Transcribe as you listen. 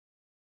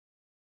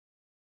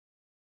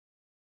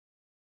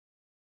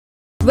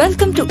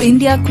Welcome to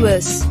India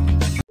Quiz.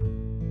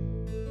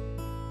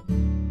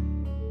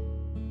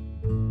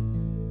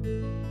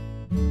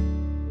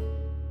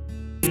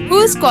 Who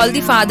is called the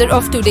father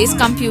of today's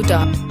computer?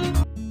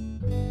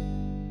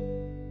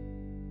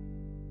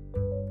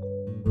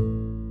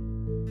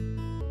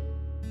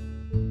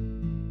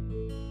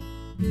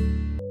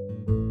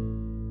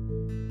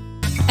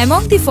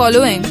 Among the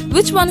following,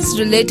 which one is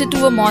related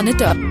to a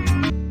monitor?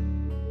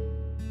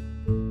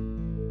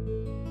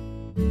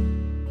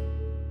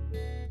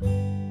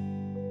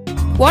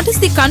 What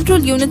is the control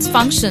unit's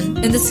function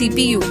in the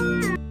CPU?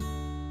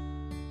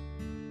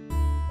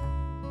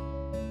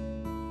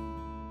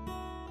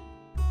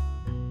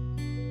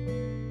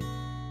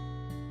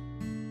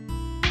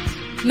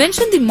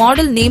 Mention the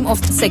model name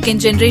of the second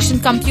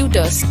generation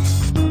computers.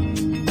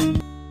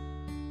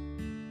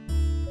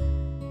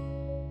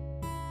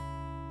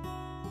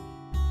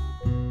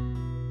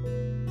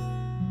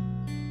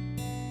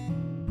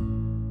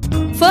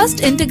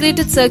 First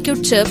integrated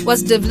circuit chip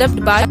was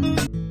developed by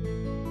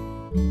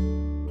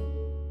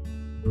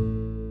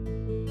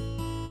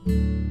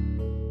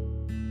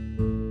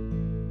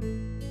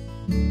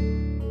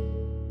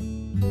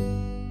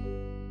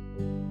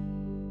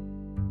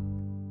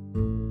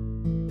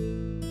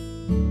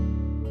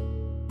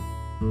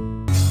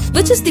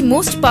Which is the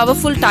most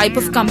powerful type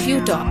of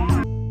computer?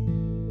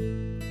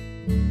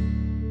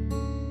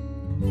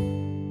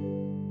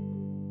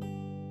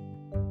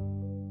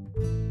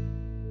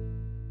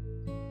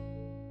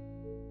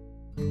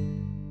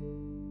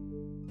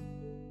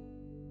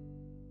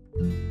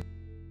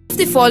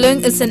 The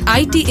following is an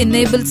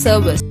IT-enabled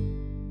service.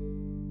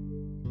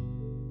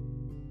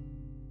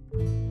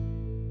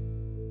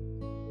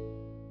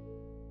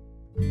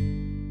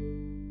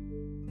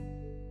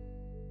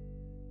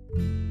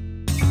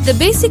 The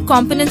basic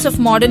components of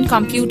modern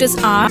computers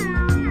are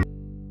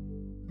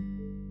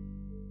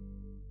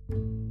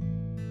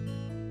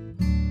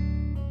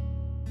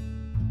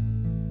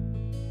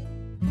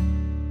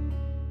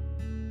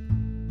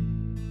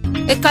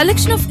a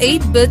collection of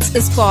 8 bits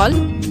is called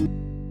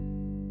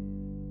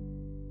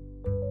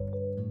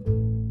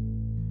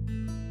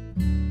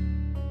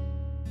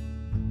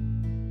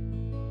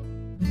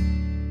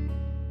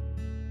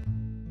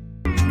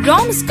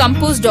ROM is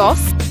composed of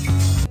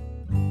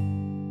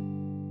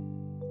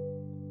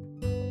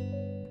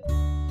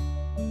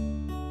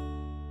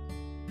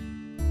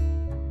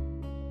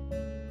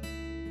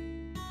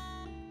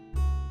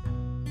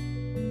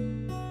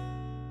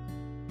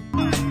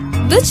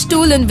Which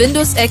tool in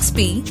Windows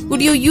XP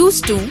would you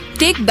use to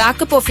take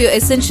backup of your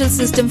essential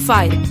system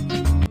file?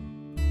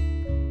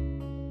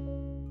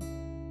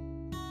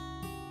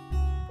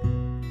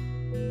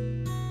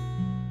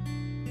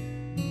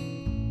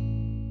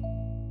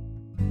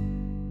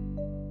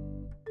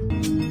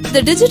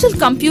 The digital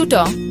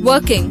computer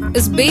working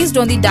is based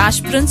on the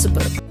dash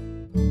principle.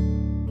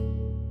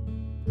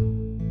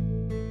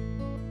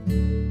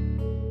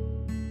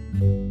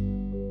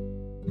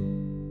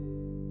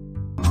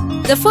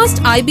 The first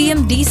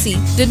IBM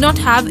DC did not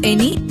have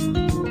any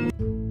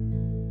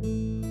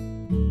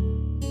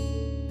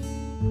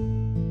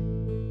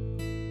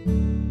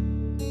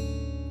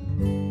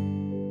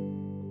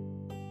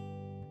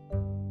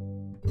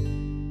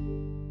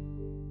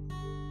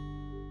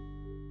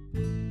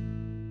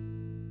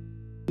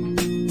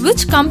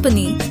Which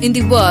company in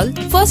the world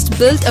first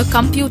built a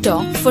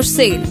computer for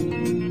sale?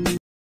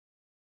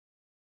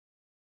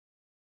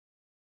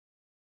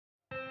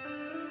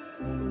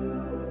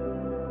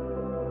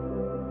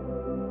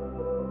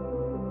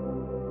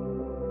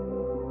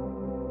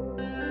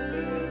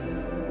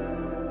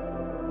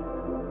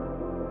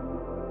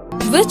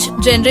 Which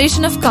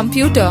generation of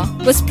computer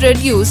was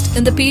produced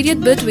in the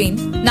period between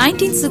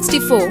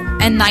 1964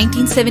 and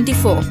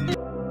 1974?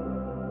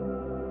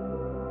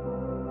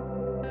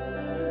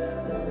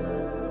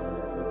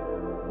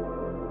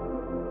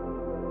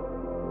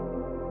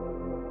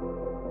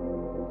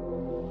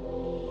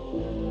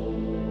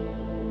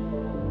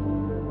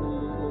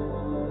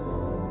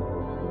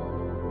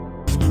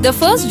 The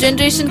first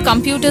generation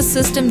computer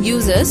system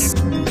uses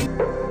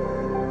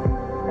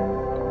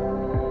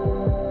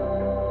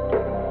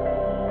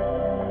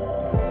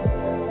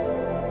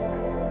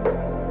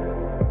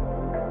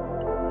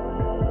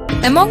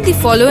Among the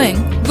following,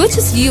 which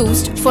is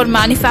used for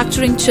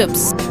manufacturing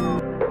chips?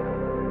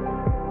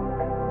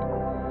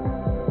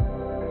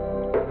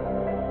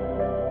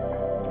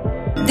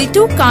 The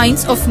two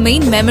kinds of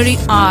main memory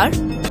are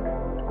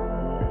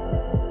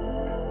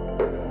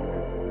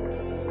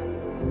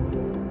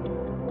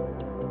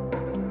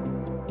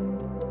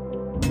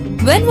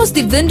When was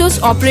the Windows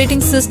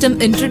operating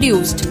system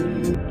introduced?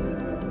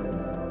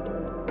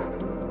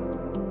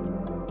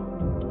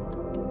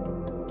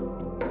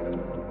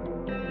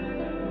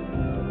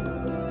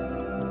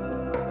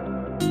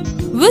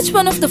 Which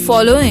one of the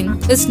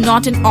following is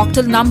not an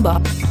octal number?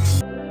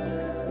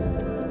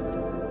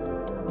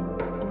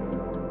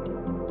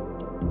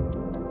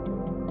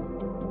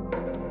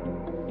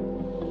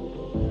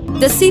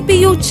 The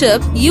CPU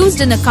chip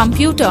used in a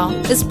computer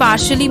is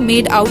partially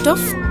made out of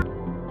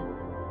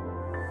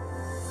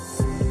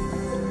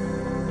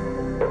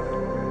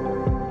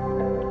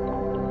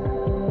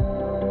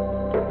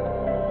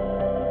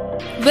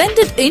When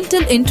did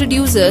Intel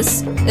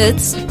introduces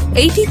its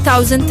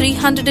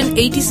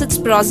 80386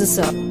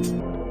 processor?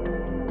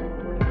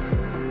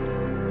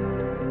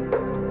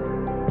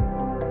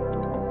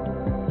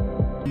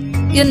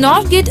 A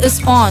NOR gate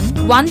is on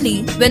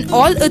only when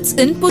all its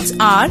inputs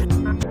are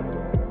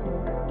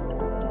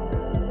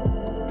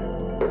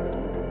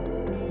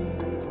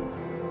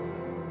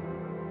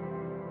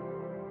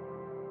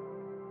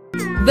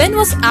When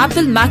was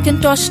Apple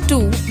Macintosh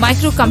 2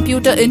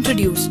 microcomputer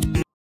introduced?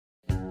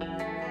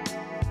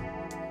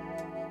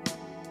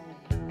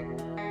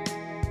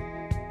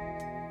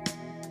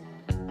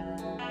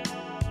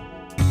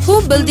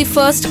 Who built the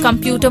first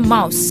computer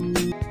mouse?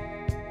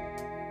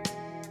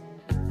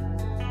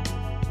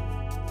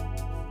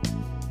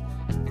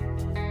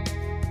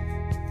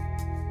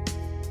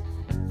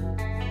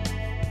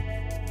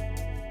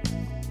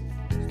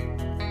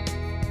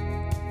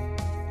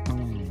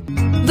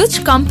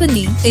 Which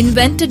company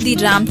invented the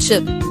RAM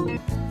chip?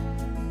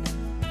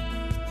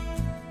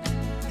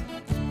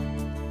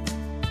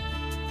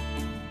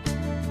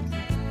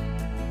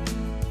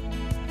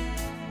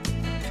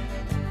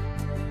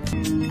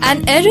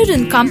 An error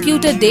in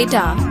computer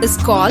data is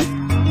called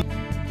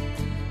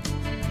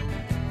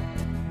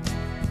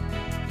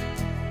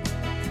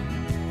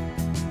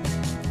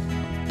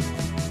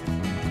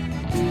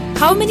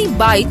How many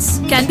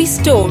bytes can be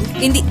stored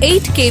in the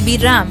 8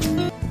 KB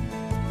RAM?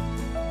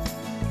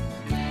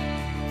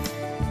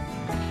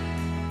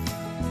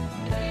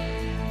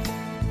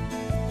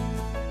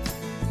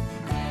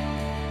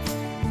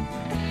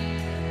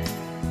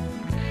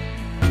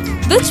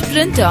 Which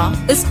printer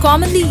is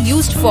commonly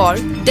used for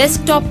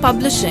desktop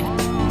publishing?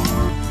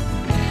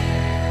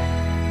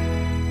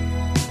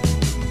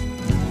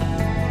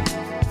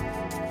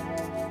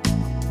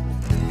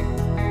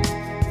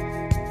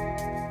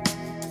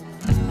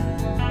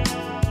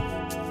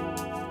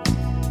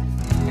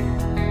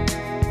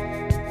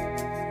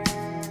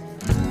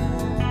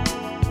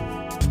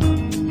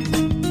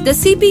 The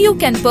CPU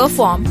can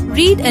perform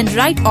read and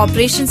write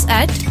operations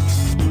at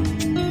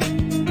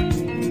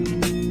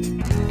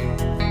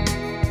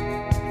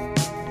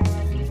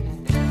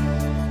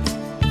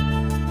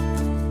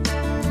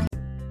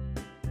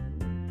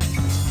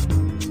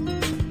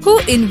Who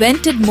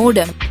invented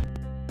modem?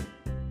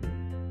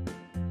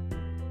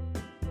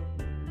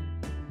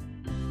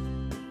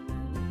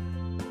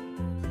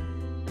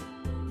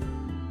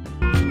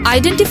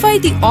 Identify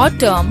the odd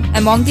term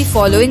among the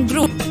following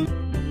group.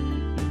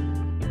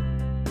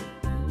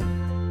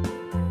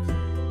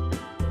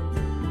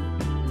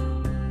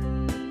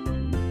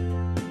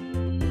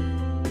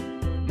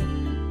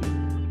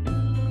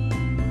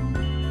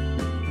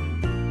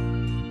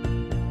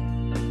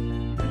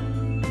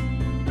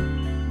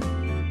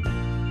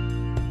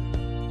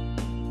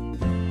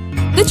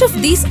 Which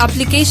of these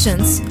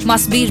applications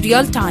must be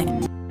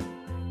real-time?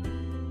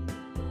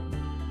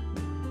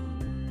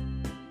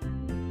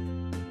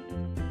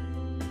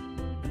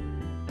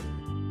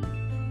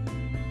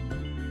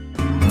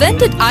 When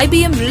did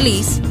IBM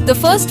release the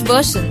first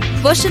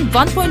version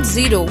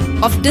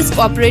 1.0 of disk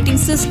operating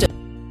system?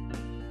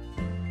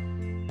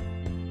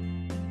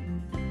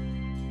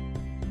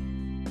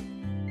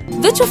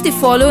 Which of the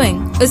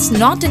following is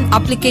not an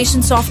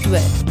application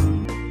software?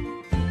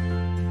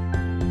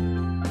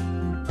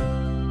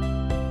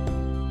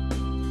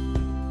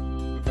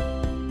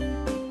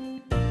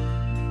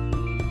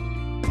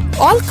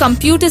 All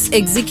computers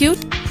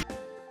execute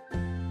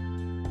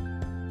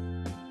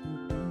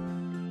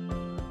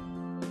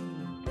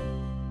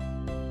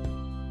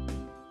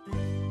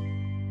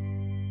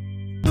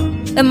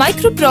a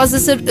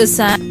microprocessor is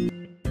an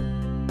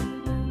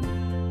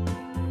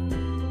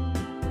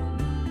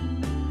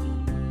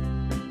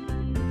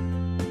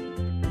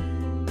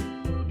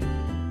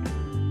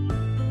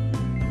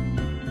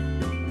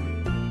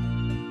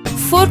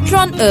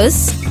Fortran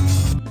is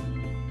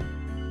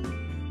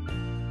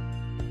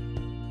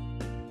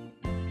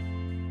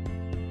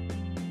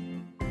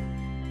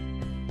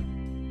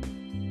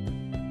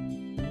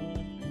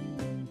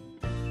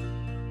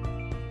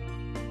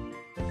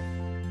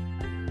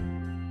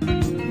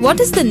What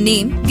is the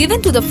name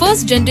given to the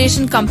first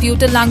generation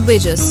computer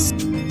languages?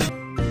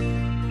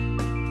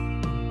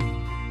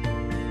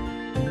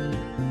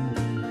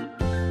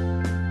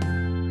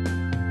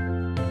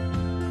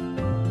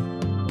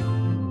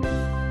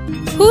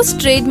 Whose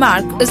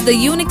trademark is the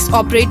Unix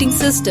operating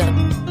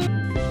system?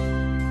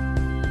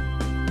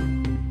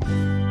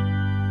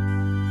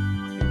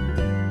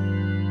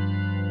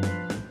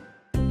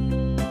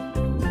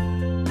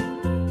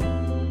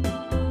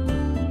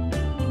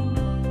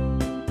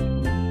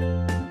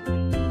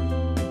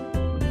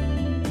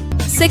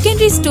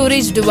 Secondary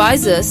storage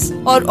devices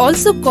are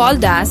also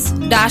called as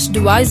dash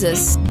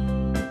devices.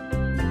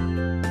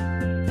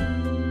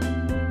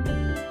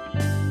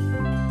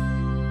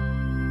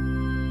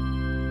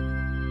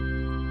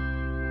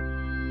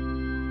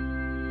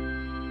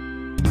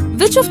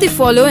 Which of the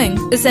following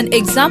is an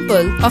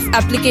example of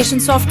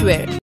application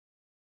software?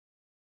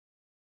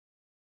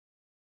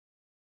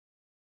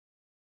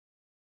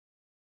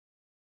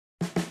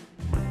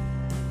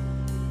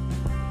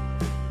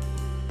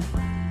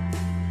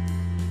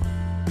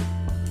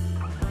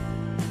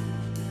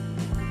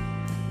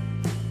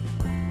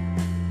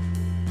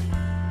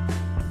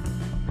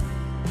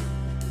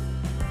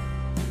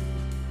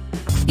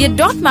 A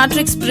dot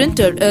matrix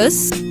printer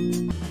is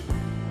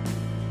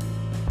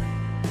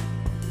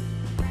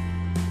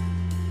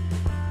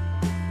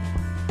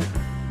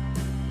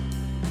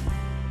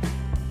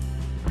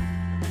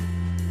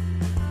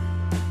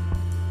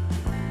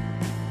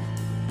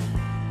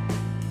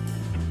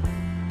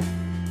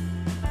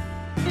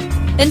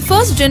in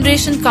first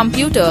generation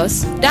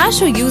computers,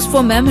 dash are used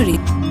for memory.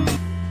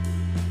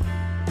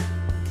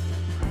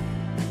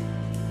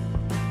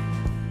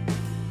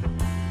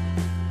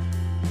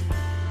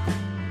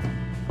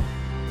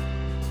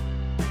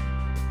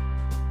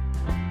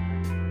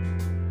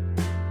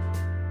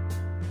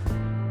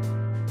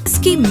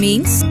 ASCII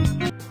means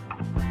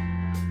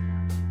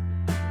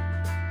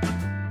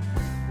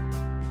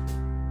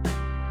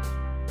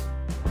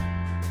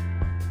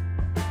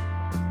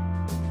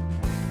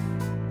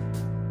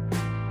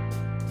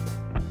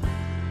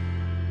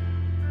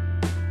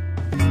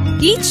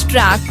each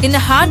track in a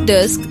hard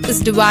disk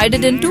is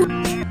divided into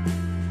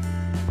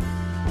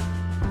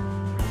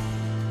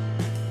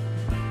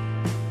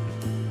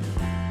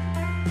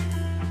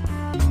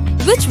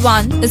which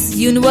one is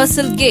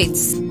universal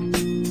gates.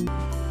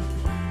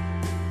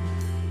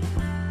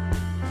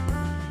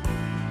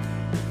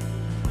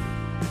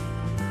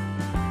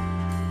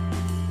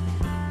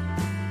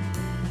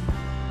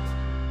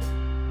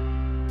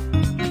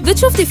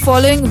 Which of the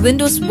following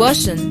Windows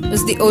version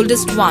is the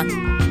oldest one?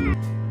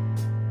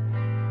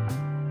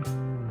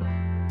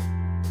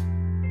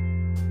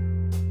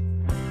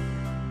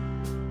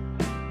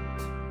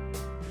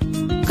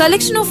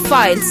 Collection of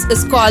files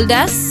is called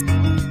as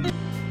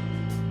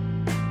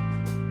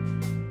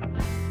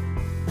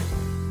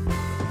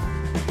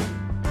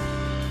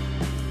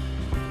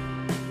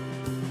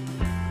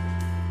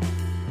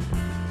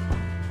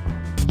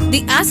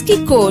the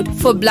ASCII code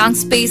for blank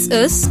space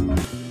is